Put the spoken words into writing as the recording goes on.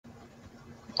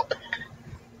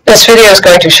This video is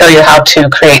going to show you how to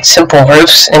create simple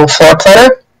roofs in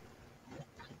Floorplanner.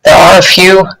 There are a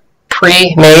few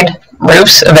pre-made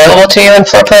roofs available to you in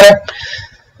Floorplanner.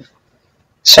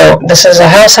 So this is a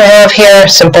house I have here,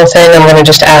 simple thing. I'm going to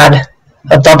just add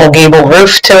a double gable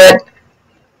roof to it.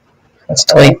 Let's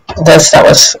delete this, that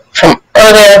was from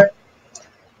earlier.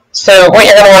 So what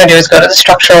you're going to want to do is go to the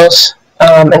structurals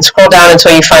and scroll down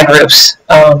until you find roofs.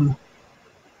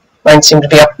 Mine seem to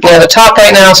be up near the top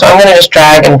right now, so I'm going to just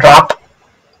drag and drop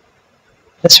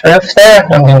this roof there.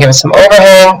 I'm going to give it some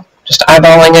overhang, just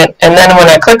eyeballing it, and then when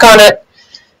I click on it,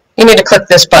 you need to click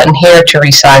this button here to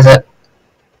resize it.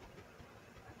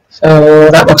 So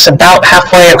that looks about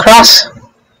halfway across.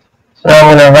 So now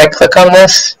I'm going to right click on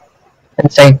this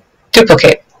and say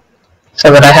duplicate,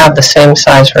 so that I have the same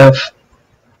size roof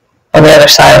on the other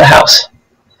side of the house.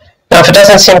 Now if it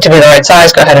doesn't seem to be the right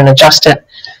size, go ahead and adjust it.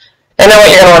 And then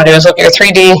what you're going to want to do is look at your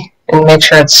 3D and make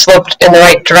sure it's sloped in the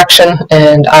right direction,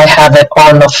 and I have it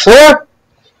on the floor.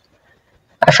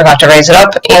 I forgot to raise it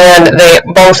up, and they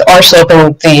both are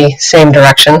sloping the same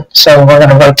direction, so we're going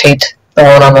to rotate the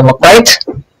one on the right.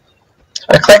 So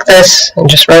I click this and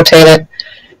just rotate it,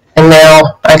 and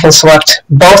now I can select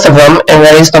both of them and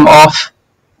raise them off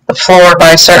the floor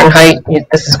by a certain height.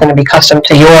 This is going to be custom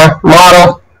to your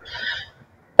model.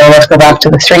 Now let's go back to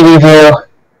the 3D view.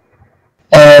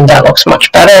 And that looks much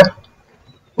better.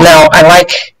 Now I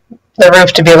like the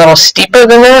roof to be a little steeper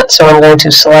than that, so I'm going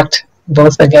to select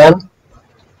both again.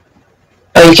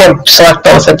 Oh, you can't select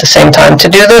both at the same time to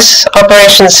do this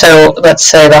operation, so let's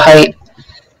say the height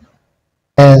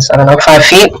is, I don't know, 5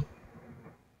 feet.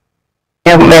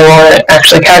 You may want to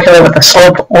actually calculate what the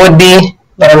slope would be,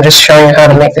 but I'm just showing you how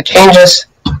to make the changes.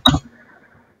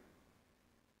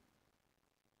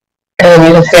 And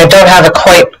you can see I don't have it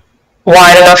quite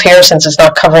wide enough here since it's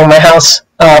not covering my house.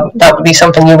 That would be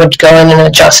something you would go in and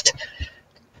adjust.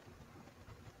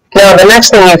 Now the next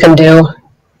thing you can do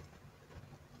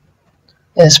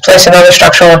is place another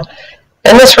structural.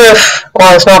 And this roof,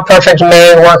 while it's not perfect,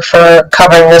 may work for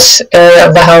covering this area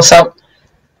of the house up.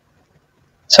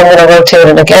 So I'm going to rotate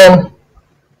it again.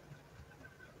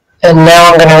 And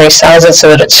now I'm going to resize it so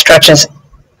that it stretches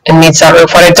and meets that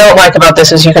roof. What I don't like about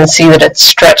this is you can see that it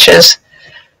stretches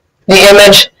the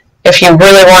image. If you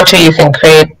really want to, you can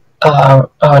create, oh,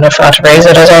 and I forgot to raise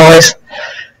it as always,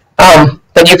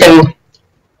 but you can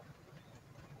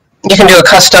do a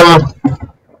custom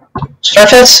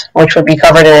surface, which would be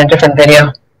covered in a different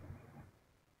video.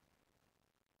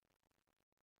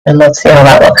 And let's see how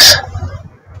that looks.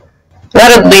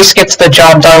 That at least gets the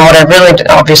job done. What I really,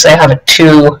 obviously I have it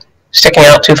sticking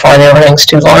out too far, the overhang's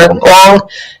too long.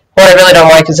 What I really don't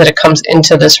like is that it comes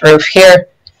into this roof here,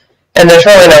 and there's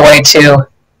really no way to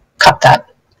cut that.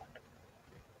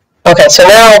 Okay, so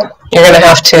now you're going to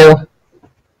have to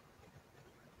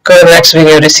go to the next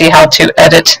video to see how to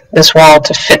edit this wall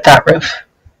to fit that roof.